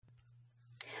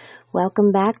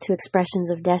Welcome back to Expressions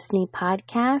of Destiny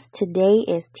podcast. Today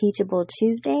is Teachable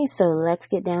Tuesday, so let's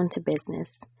get down to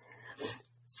business.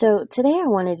 So today I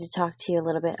wanted to talk to you a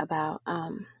little bit about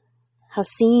how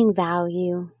seeing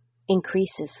value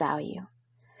increases value.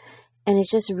 And it's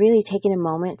just really taking a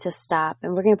moment to stop,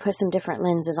 and we're going to put some different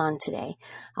lenses on today.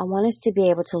 I want us to be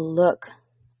able to look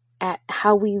at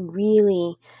how we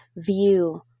really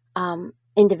view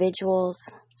individuals,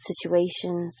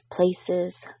 situations,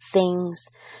 places, things,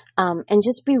 and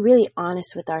just be really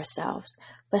honest with ourselves.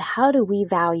 But how do we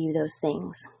value those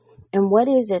things? And what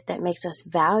is it that makes us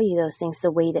value those things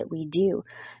the way that we do?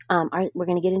 We're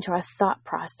going to get into our thought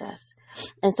process.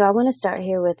 And so I want to start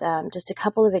here with just a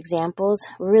couple of examples.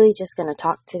 We're really just going to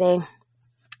talk today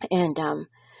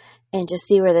and just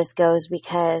see where this goes,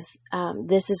 because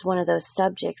this is one of those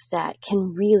subjects that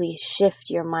can really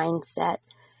shift your mindset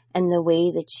and the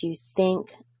way that you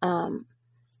think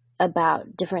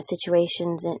about different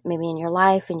situations, maybe in your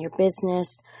life, in your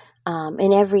business,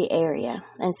 in every area.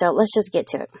 And so let's just get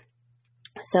to it.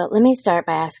 So let me start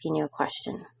by asking you a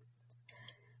question.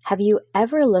 Have you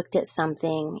ever looked at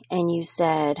something and you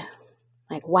said,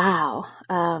 like, wow,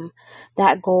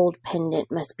 that gold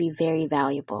pendant must be very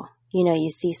valuable? You know, you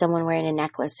see someone wearing a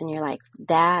necklace and you're like,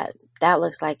 that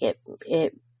looks like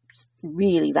it's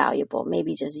really valuable,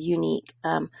 maybe just unique,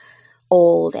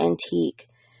 old, antique.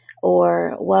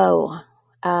 Or, whoa,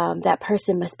 that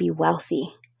person must be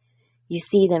wealthy. You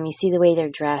see them, you see the way they're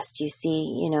dressed, you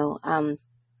see,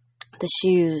 the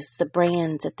shoes, the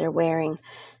brands that they're wearing,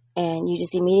 and you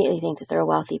just immediately think that they're a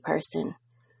wealthy person.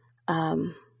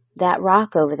 That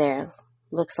rock over there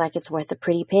looks like it's worth a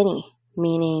pretty penny,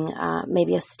 meaning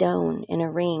maybe a stone in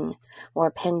a ring or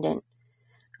a pendant.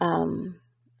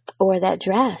 Or that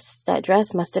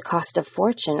dress must have cost a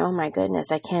fortune. Oh my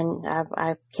goodness, I can't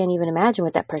even imagine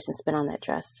what that person spent on that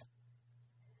dress.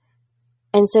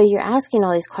 And so you're asking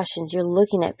all these questions. You're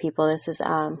looking at people. This is,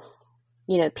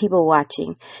 people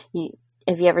watching.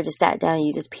 If you ever just sat down,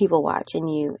 you just people watch and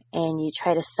you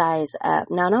try to size up,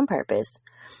 not on purpose,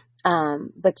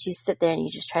 but you sit there and you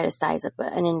just try to size up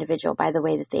an individual by the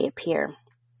way that they appear.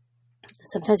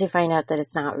 Sometimes you find out that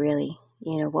it's not really,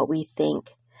 what we think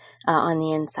on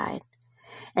the inside.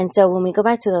 And so when we go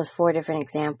back to those 4 different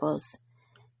examples,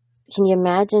 can you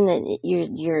imagine that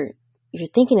you're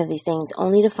thinking of these things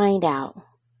only to find out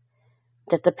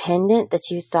that the pendant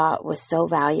that you thought was so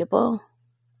valuable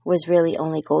was really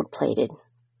only gold plated?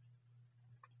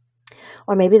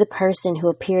 Or maybe the person who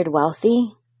appeared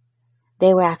wealthy,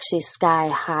 they were actually sky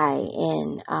high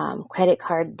in credit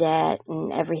card debt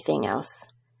and everything else.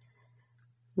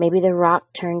 Maybe the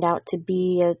rock turned out to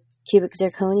be a cubic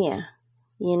zirconia,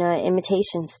 an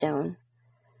imitation stone.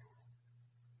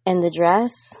 And the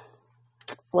dress,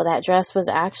 well, that dress was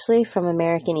actually from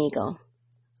American Eagle.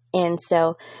 And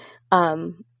so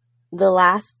the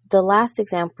last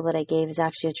example that I gave is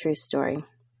actually a true story.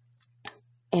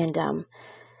 And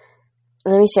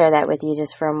let me share that with you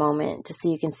just for a moment, just so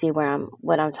you can see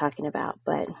what I'm talking about.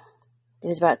 But it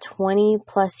was about 20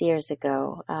 plus years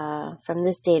ago, from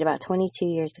this date, about 22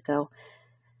 years ago,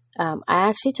 I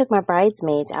actually took my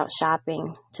bridesmaids out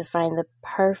shopping to find the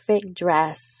perfect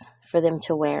dress for them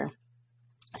to wear.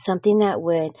 Something that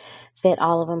would fit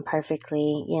all of them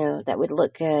perfectly, that would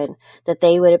look good, that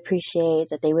they would appreciate,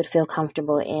 that they would feel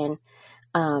comfortable in.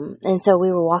 And so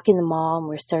we were walking the mall and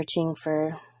we're searching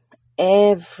for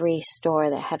every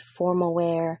store that had formal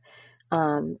wear,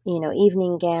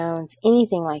 evening gowns,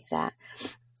 anything like that.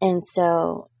 And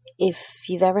so if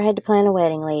you've ever had to plan a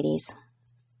wedding, ladies,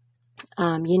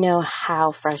 you know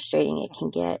how frustrating it can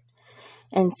get.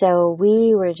 And so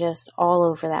we were just all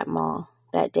over that mall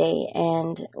that day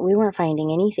and we weren't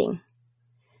finding anything.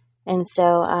 And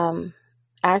so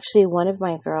actually one of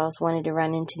my girls wanted to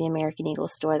run into the American Eagle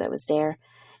store that was there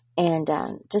and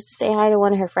just to say hi to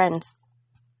one of her friends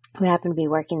who happened to be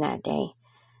working that day.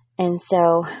 And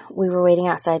so we were waiting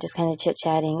outside just kind of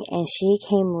chit-chatting, and she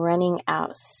came running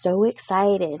out so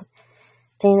excited,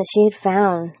 saying that she had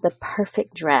found the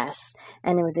perfect dress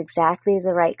and it was exactly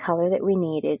the right color that we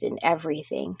needed and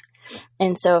everything.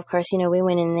 And so, of course, we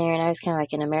went in there and I was kind of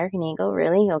like, an American Eagle?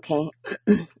 Really? Okay.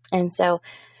 And so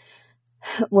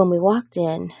when we walked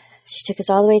in, she took us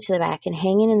all the way to the back, and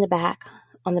hanging in the back,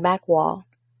 on the back wall,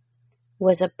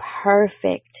 was a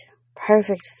perfect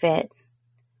fit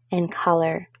and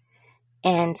color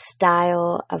and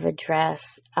style of a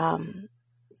dress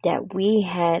that we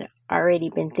had already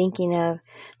been thinking of,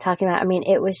 talking about. I mean,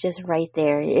 it was just right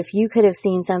there. If you could have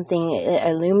seen something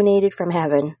illuminated from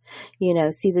heaven,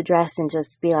 see the dress and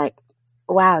just be like,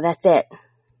 wow, that's it.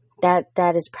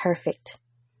 That is perfect.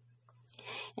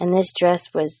 And this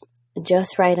dress was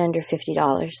just right under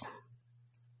 $50.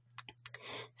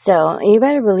 So you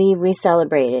better believe we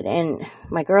celebrated, and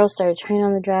my girls started trying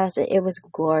on the dress. It was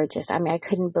gorgeous. I mean, I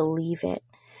couldn't believe it.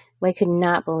 I could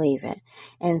not believe it.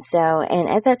 And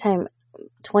at that time,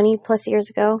 20 plus years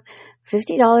ago,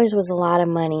 $50 was a lot of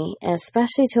money,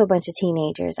 especially to a bunch of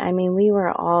teenagers. I mean, we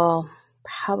were all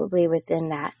probably within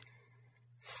that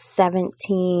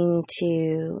 17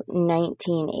 to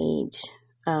 19 age,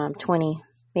 20,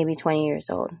 maybe 20 years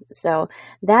old. So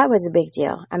that was a big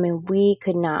deal. I mean, we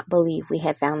could not believe we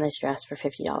had found this dress for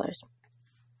 $50.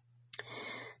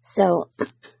 So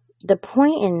the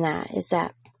point in that is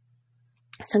that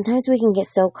sometimes we can get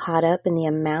so caught up in the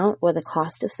amount or the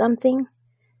cost of something,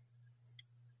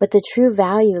 but the true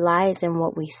value lies in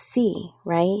what we see,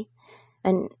 right?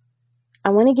 And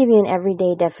I want to give you an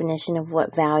everyday definition of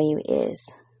what value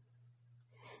is.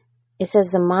 It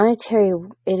says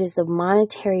it is the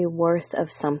monetary worth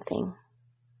of something.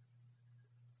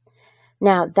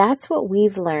 Now, that's what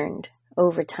we've learned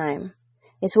over time.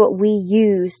 It's what we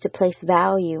use to place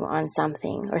value on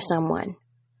something or someone.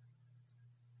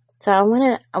 So I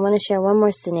want to share one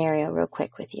more scenario real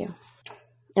quick with you.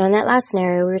 Now, in that last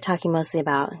scenario, we were talking mostly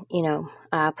about,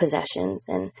 possessions.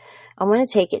 And I want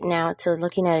to take it now to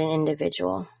looking at an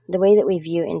individual, the way that we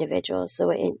view individuals.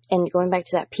 And going back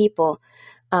to that people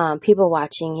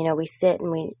watching, we sit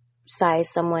and we size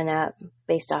someone up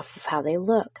based off of how they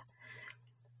look.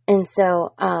 And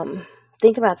so,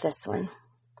 think about this one.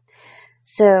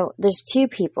 So there's two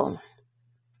people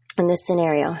in this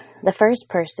scenario. The first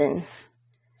person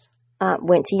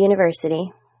went to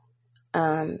university.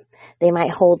 They might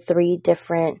hold 3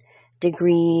 different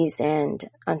degrees and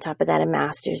on top of that, a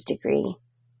master's degree.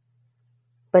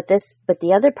 But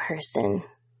the other person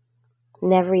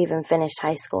never even finished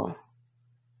high school.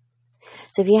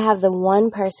 So if you have the one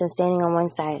person standing on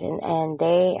one side and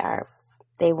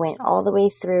they went all the way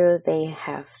through, they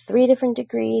have 3 different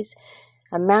degrees,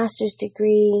 a master's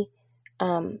degree,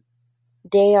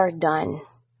 they are done.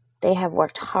 They have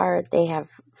worked hard. They have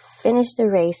finished the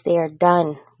race. They are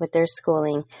done with their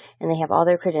schooling and they have all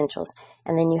their credentials.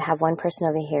 And then you have one person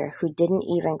over here who didn't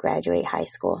even graduate high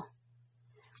school.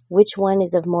 Which one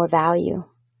is of more value?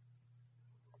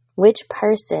 Which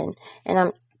person, and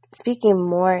I'm speaking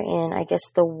more in, I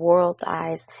guess, the world's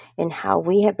eyes and how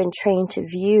we have been trained to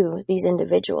view these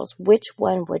individuals, which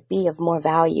one would be of more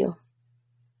value?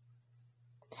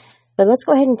 But let's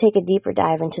go ahead and take a deeper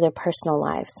dive into their personal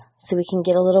lives so we can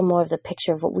get a little more of the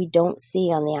picture of what we don't see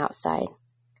on the outside.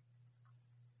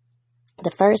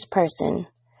 The first person,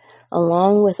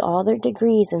 along with all their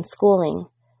degrees and schooling,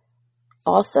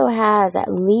 also has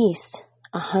at least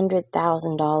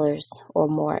 $100,000 or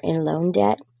more in loan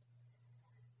debt,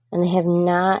 and they have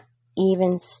not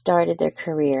even started their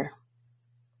career.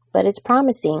 But it's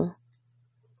promising.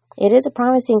 It is a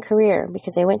promising career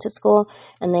because they went to school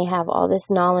and they have all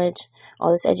this knowledge,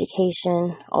 all this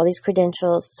education, all these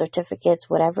credentials, certificates,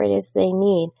 whatever it is they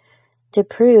need to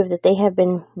prove that they have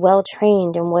been well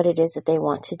trained in what it is that they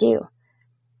want to do.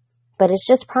 But it's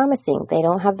just promising. They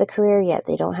don't have the career yet.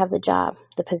 They don't have the job,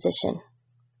 the position.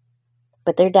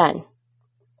 But they're done.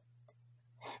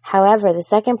 However, the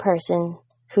second person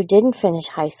who didn't finish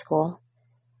high school,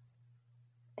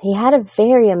 he had a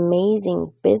very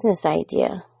amazing business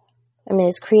idea. I mean,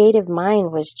 his creative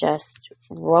mind was just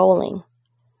rolling.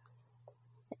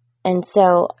 And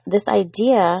so this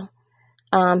idea,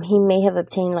 he may have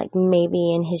obtained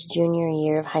maybe in his junior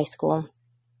year of high school.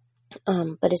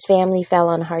 But his family fell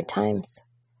on hard times.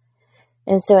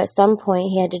 And so at some point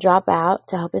he had to drop out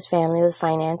to help his family with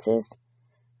finances.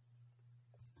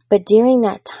 But during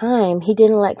that time, he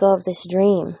didn't let go of this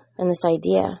dream and this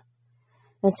idea.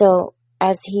 And so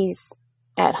as he's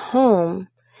at home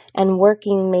and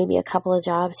working maybe a couple of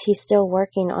jobs, he's still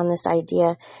working on this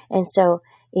idea. And so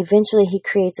eventually he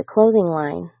creates a clothing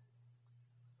line.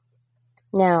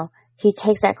 Now, he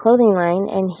takes that clothing line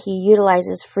and he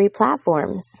utilizes free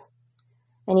platforms.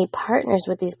 And he partners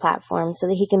with these platforms so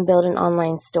that he can build an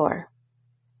online store.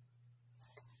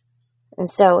 And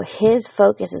so his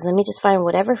focus is, let me just find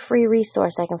whatever free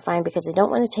resource I can find because I don't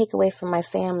want to take away from my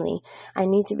family. I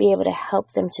need to be able to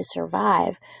help them to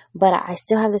survive. But I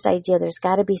still have this idea there's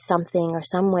got to be something or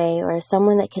some way or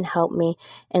someone that can help me.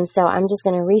 And so I'm just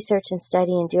going to research and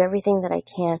study and do everything that I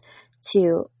can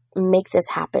to make this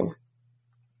happen.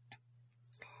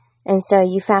 And so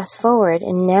you fast forward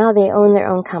and now they own their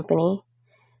own company.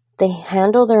 They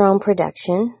handle their own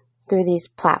production through these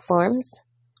platforms.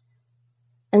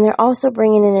 And they're also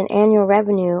bringing in an annual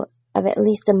revenue of at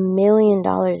least $1 million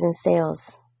in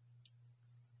sales.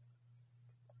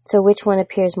 So which one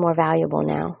appears more valuable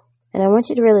now? And I want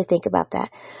you to really think about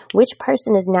that. Which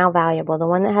person is now valuable? The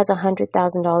one that has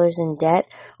 $100,000 in debt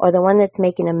or the one that's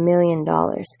making $1 million?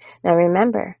 Now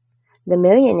remember, the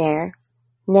millionaire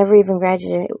never even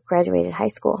graduated high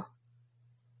school.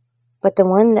 But the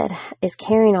one that is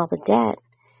carrying all the debt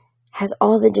has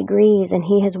all the degrees, and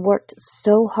he has worked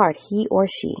so hard. He or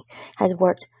she has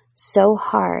worked so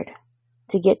hard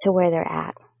to get to where they're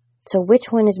at. So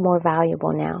which one is more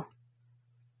valuable now?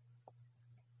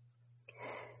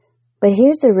 But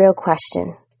here's the real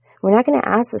question. We're not going to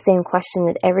ask the same question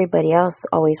that everybody else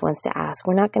always wants to ask.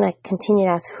 We're not going to continue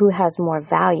to ask who has more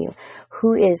value,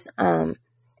 who is a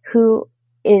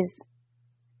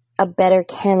better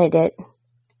candidate.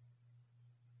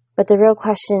 But the real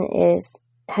question is,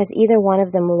 has either one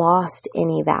of them lost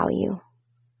any value?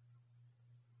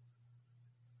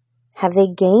 Have they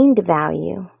gained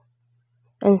value?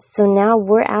 And so now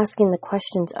we're asking the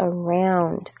questions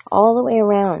around, all the way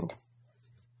around.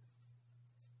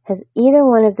 Has either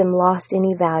one of them lost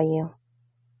any value?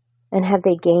 And have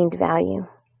they gained value?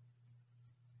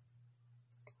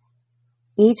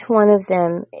 Each one of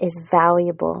them is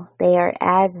valuable. They are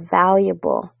as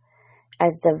valuable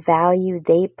as the value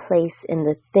they place in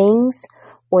the things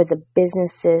or the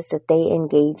businesses that they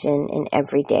engage in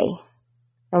every day.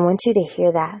 I want you to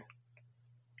hear that.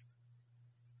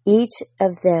 Each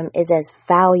of them is as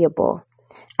valuable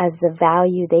as the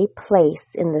value they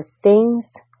place in the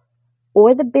things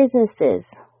or the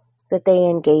businesses that they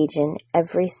engage in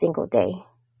every single day.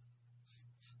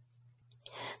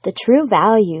 The true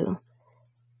value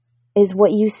is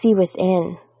what you see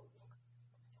within.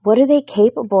 What are they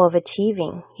capable of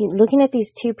achieving? Looking at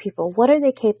these two people, what are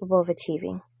they capable of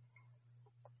achieving?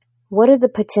 What are the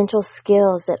potential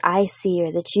skills that I see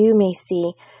or that you may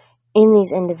see in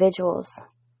these individuals?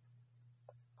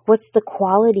 What's the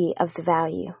quality of the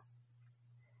value?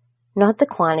 Not the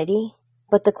quantity,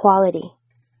 but the quality.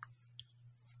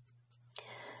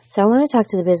 So I want to talk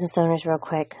to the business owners real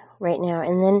quick right now,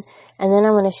 and then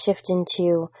I want to shift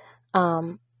into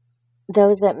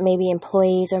those that may be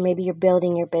employees, or maybe you're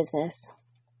building your business.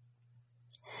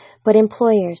 But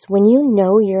employers, when you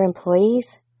know your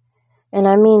employees, and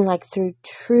I mean like through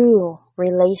true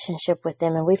relationship with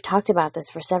them, and we've talked about this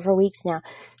for several weeks now,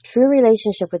 true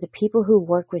relationship with the people who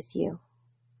work with you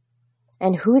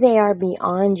and who they are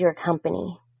beyond your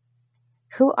company.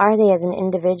 Who are they as an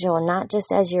individual, not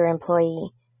just as your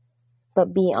employee,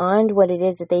 but beyond what it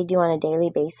is that they do on a daily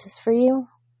basis for you?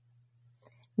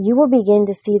 You will begin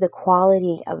to see the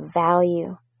quality of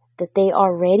value that they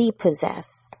already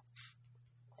possess.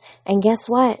 And guess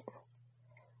what?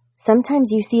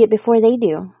 Sometimes you see it before they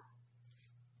do.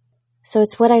 So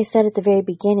it's what I said at the very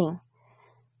beginning.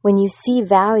 When you see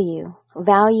value,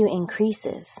 value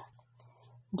increases.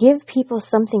 Give people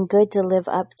something good to live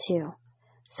up to,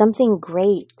 something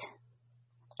great,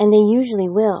 and they usually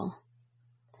will.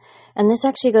 And this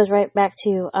actually goes right back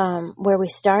to where we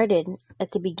started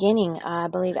at the beginning, I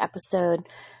believe episode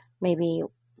maybe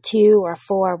 2 or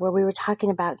 4, where we were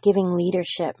talking about giving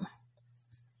leadership.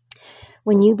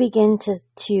 When you begin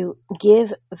to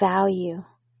give value,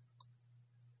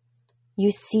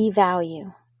 you see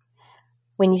value.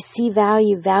 When you see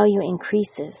value, value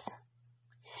increases.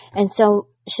 And so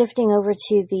shifting over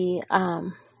to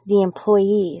the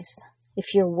employees,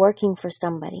 if you're working for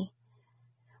somebody,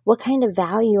 what kind of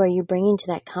value are you bringing to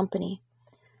that company?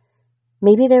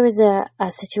 Maybe there was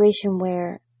a situation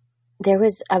where there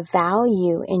was a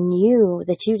value in you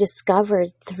that you discovered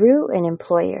through an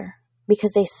employer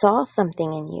because they saw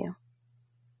something in you.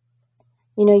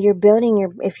 You know,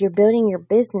 if you're building your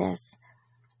business,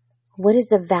 what is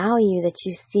the value that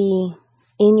you see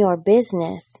in your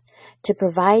business to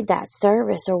provide that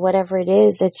service or whatever it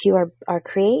is that you are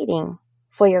creating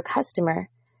for your customer?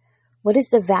 What is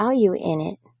the value in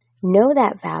it? Know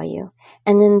that value.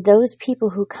 And then those people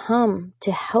who come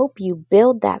to help you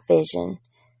build that vision,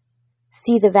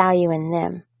 see the value in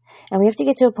them. And we have to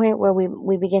get to a point where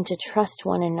we begin to trust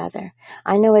one another.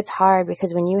 I know it's hard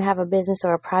because when you have a business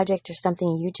or a project or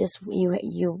something,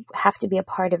 you have to be a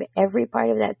part of every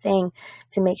part of that thing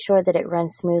to make sure that it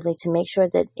runs smoothly, to make sure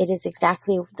that it is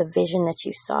exactly the vision that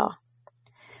you saw.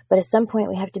 But at some point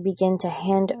we have to begin to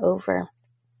hand over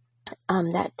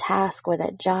that task or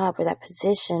that job or that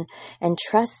position and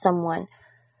trust someone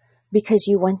because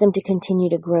you want them to continue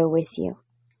to grow with you.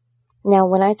 Now,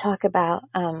 when I talk about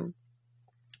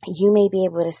you may be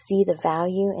able to see the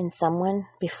value in someone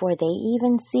before they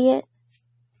even see it.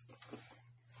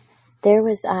 There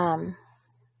was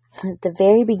the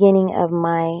very beginning of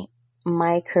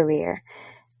my career,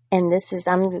 and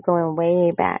I'm going way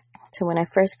back to when I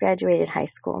first graduated high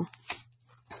school.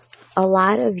 A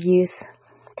lot of youth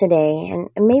today, and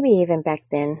maybe even back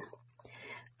then.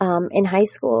 In high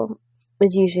school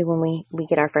was usually when we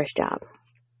get our first job.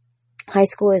 High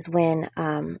school is when,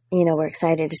 we're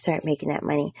excited to start making that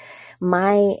money.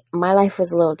 My life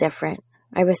was a little different.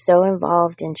 I was so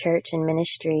involved in church and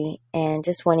ministry and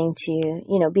just wanting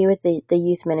to, be with the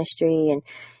youth ministry and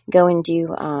go and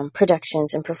do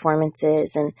productions and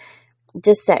performances and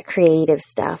just that creative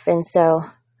stuff. And so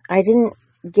I didn't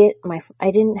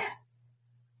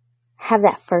have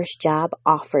that first job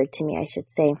offered to me, I should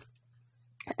say,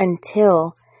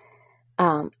 until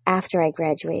after I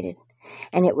graduated.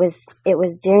 And it was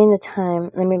during the time,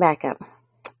 let me back up.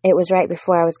 It was right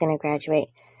before I was going to graduate.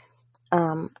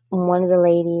 One of the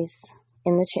ladies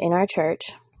in our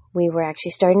church, we were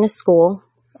actually starting a school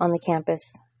on the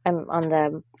campus, on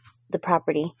the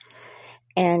property,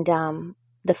 and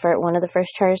one of the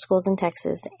first charter schools in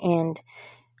Texas. And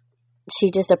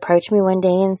she just approached me one day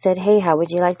and said, "Hey, how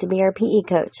would you like to be our PE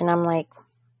coach?" And I'm like,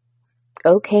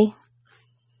 okay.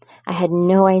 I had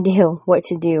no idea what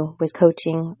to do with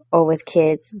coaching or with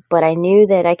kids, but I knew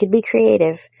that I could be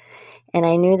creative and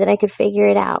I knew that I could figure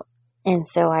it out. And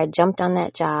so I jumped on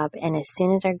that job. And as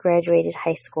soon as I graduated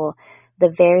high school, the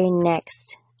very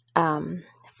next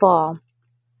fall,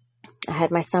 I had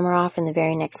my summer off, and the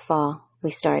very next fall we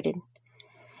started.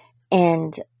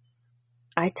 And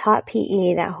I taught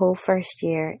PE that whole first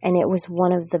year, and it was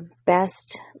one of the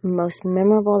best, most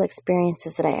memorable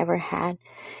experiences that I ever had.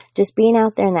 Just being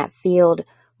out there in that field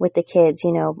with the kids,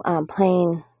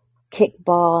 playing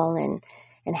kickball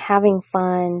and having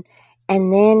fun.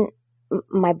 And then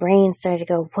my brain started to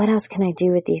go, what else can I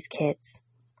do with these kids?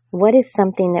 What is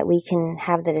something that we can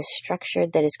have that is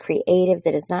structured, that is creative,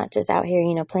 that is not just out here,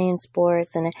 playing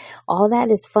sports, and all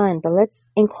that is fun, but let's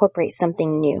incorporate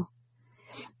something new.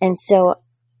 And so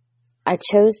I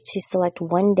chose to select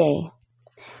one day,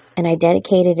 and I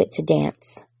dedicated it to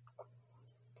dance.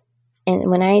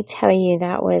 And when I tell you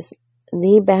that was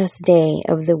the best day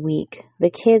of the week, the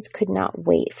kids could not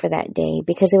wait for that day,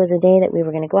 because it was a day that we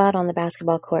were going to go out on the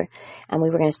basketball court and we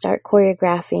were going to start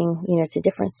choreographing, to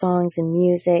different songs and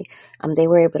music. They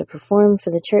were able to perform for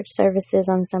the church services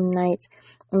on some nights.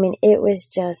 I mean, it was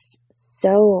just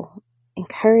so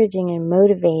encouraging and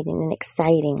motivating and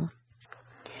exciting.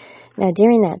 Now,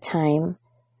 during that time,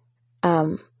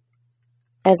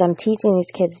 as I'm teaching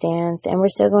these kids dance, and we're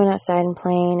still going outside and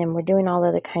playing, and we're doing all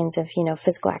other kinds of,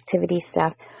 physical activity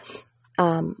stuff,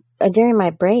 during my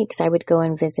breaks, I would go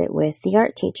and visit with the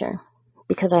art teacher,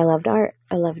 because I loved art.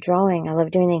 I loved drawing. I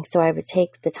loved doing things. So I would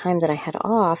take the time that I had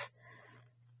off,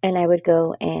 and I would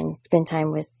go and spend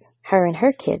time with her and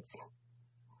her kids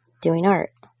doing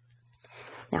art.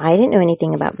 Now, I didn't know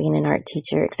anything about being an art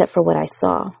teacher except for what I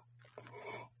saw.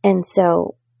 And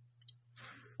so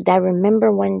I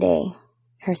remember one day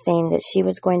her saying that she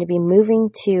was going to be moving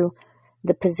to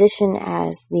the position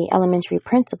as the elementary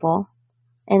principal,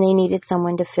 and they needed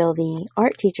someone to fill the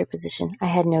art teacher position. I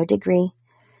had no degree.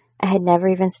 I had never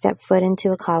even stepped foot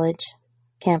into a college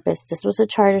campus. This was a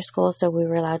charter school, so we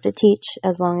were allowed to teach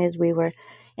as long as we were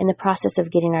in the process of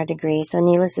getting our degree. So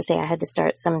needless to say, I had to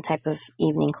start some type of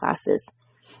evening classes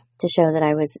to show that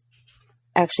I was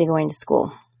actually going to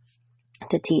school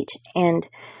to teach. And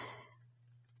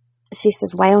she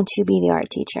says, "Why don't you be the art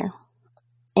teacher?"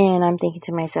 And I'm thinking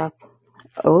to myself,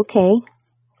 okay,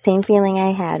 same feeling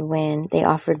I had when they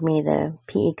offered me the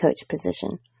PE coach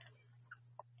position.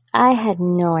 I had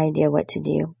no idea what to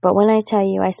do. But when I tell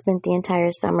you, I spent the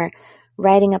entire summer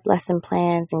writing up lesson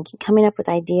plans and coming up with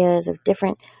ideas of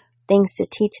different things to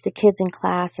teach the kids in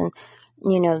class. And,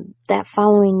 that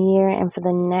following year and for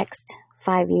the next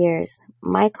 5 years,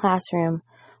 my classroom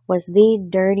was the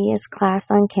dirtiest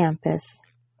class on campus.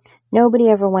 Nobody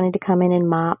ever wanted to come in and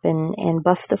mop and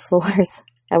buff the floors.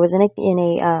 I was in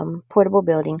a portable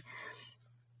building,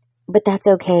 but that's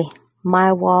okay.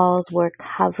 My walls were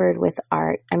covered with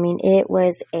art. I mean, it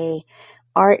was a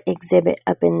art exhibit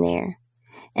up in there,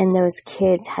 and those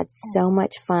kids had so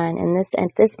much fun. And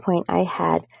at this point, I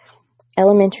had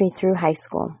elementary through high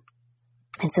school,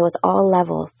 and so it's all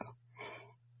levels.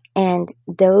 And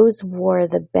those were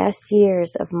the best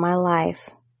years of my life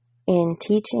in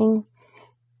teaching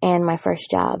and my first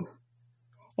job,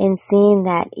 in seeing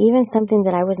that even something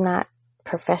that I was not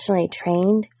professionally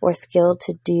trained or skilled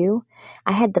to do,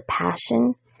 I had the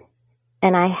passion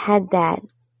and I had that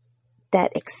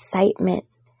excitement.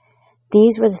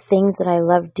 These were the things that I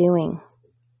loved doing.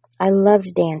 I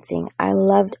loved dancing. I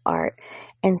loved art.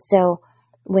 And so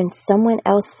when someone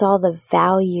else saw the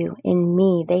value in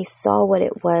me, they saw what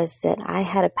it was that I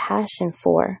had a passion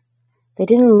for. They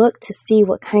didn't look to see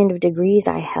what kind of degrees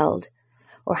I held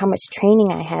or how much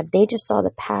training I had. They just saw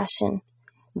the passion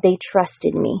They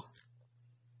trusted me.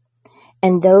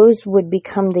 And those would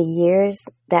become the years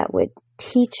that would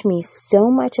teach me so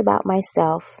much about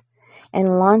myself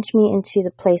and launch me into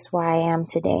the place where I am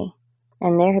today.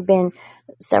 And there have been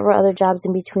several other jobs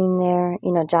in between there,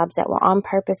 jobs that were on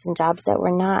purpose and jobs that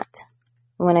were not.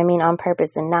 When I mean on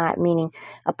purpose and not, meaning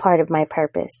a part of my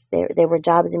purpose. There were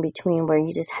jobs in between where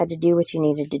you just had to do what you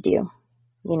needed to do,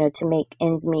 to make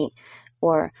ends meet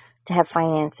or to have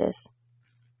finances.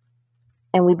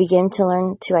 And we begin to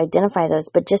learn to identify those.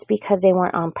 But just because they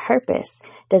weren't on purpose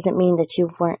doesn't mean that you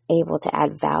weren't able to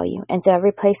add value. And so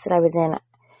every place that I was in,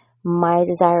 my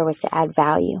desire was to add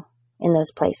value in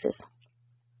those places.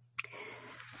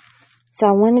 So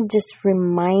I want to just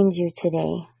remind you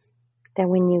today that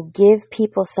when you give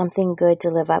people something good to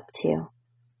live up to,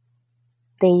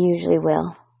 they usually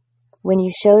will. When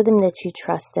you show them that you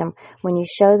trust them, when you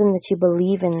show them that you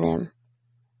believe in them,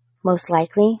 most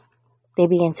likely they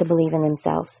begin to believe in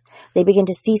themselves. They begin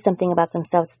to see something about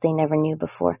themselves that they never knew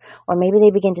before. Or maybe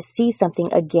they begin to see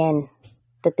something again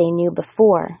that they knew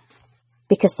before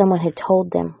because someone had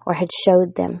told them or had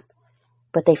showed them,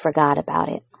 but they forgot about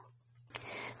it.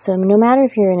 So no matter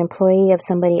if you're an employee of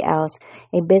somebody else,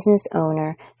 a business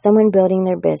owner, someone building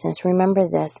their business, remember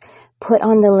this, put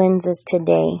on the lenses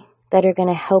today that are going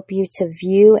to help you to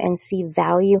view and see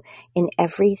value in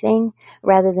everything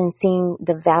rather than seeing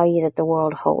the value that the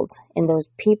world holds in those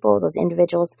people, those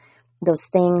individuals, those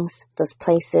things, those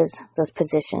places, those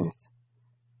positions.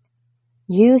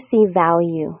 You see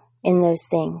value in those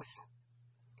things.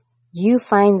 You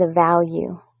find the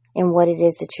value in what it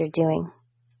is that you're doing.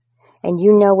 And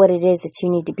you know what it is that you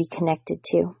need to be connected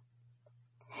to.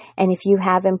 And if you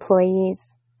have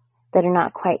employees that are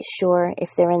not quite sure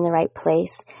if they're in the right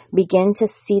place, begin to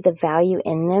see the value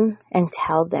in them and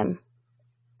tell them.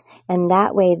 And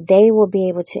that way they will be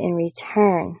able to, in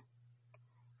return,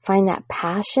 find that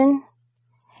passion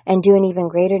and do an even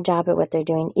greater job at what they're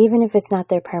doing, even if it's not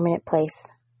their permanent place.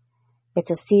 It's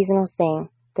a seasonal thing.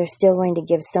 They're still going to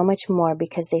give so much more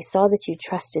because they saw that you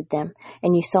trusted them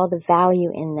and you saw the value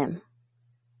in them.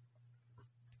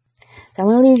 So I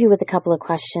want to leave you with a couple of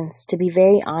questions to be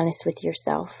very honest with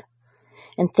yourself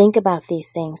and think about these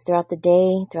things throughout the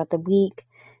day, throughout the week,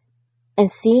 and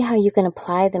see how you can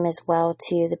apply them as well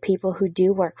to the people who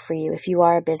do work for you if you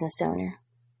are a business owner.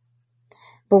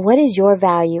 But what is your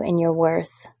value and your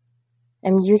worth?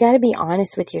 And you got to be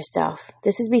honest with yourself.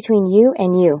 This is between you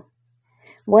and you.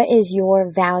 What is your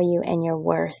value and your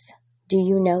worth? Do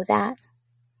you know that?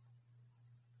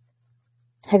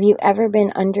 Have you ever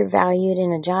been undervalued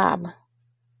in a job?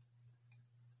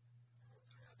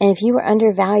 And if you were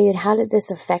undervalued, how did this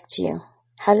affect you?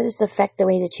 How did this affect the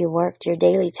way that you worked, your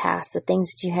daily tasks, the things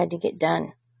that you had to get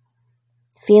done?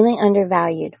 Feeling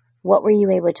undervalued, what were you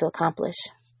able to accomplish?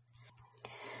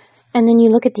 And then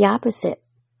you look at the opposite.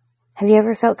 Have you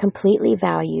ever felt completely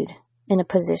valued in a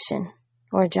position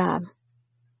or a job?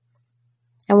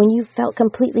 And when you felt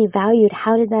completely valued,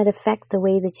 how did that affect the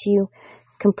way that you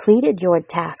completed your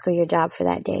task or your job for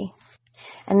that day?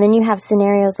 And then you have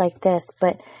scenarios like this,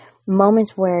 but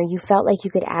moments where you felt like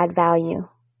you could add value,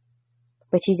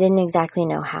 but you didn't exactly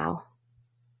know how.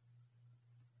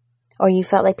 Or you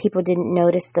felt like people didn't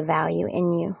notice the value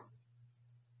in you.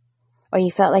 Or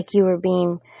you felt like you were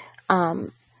being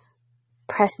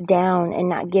pressed down and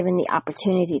not given the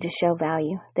opportunity to show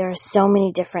value. There are so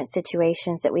many different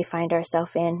situations that we find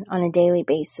ourselves in on a daily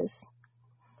basis.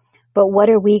 But what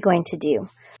are we going to do?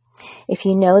 If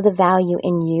you know the value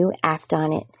in you, act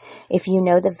on it. If you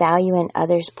know the value in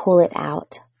others, pull it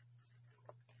out.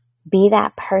 Be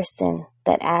that person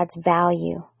that adds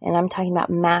value. And I'm talking about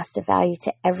massive value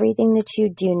to everything that you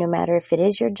do, no matter if it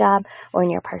is your job or in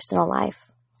your personal life.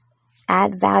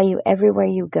 Add value everywhere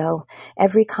you go,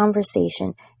 every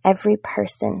conversation, every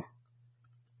person.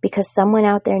 Because someone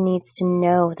out there needs to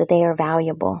know that they are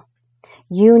valuable.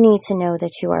 You need to know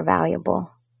that you are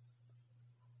valuable.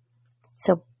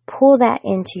 So pull that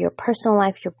into your personal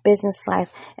life, your business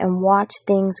life, and watch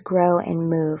things grow and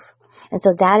move. And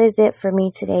so that is it for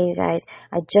me today, you guys.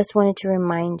 I just wanted to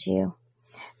remind you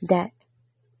that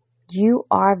you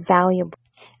are valuable.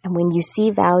 And when you see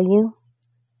value,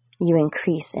 you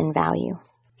increase in value.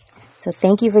 So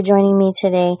thank you for joining me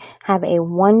today. Have a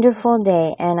wonderful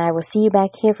day, and I will see you back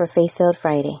here for Faith Filled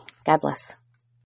Friday. God bless.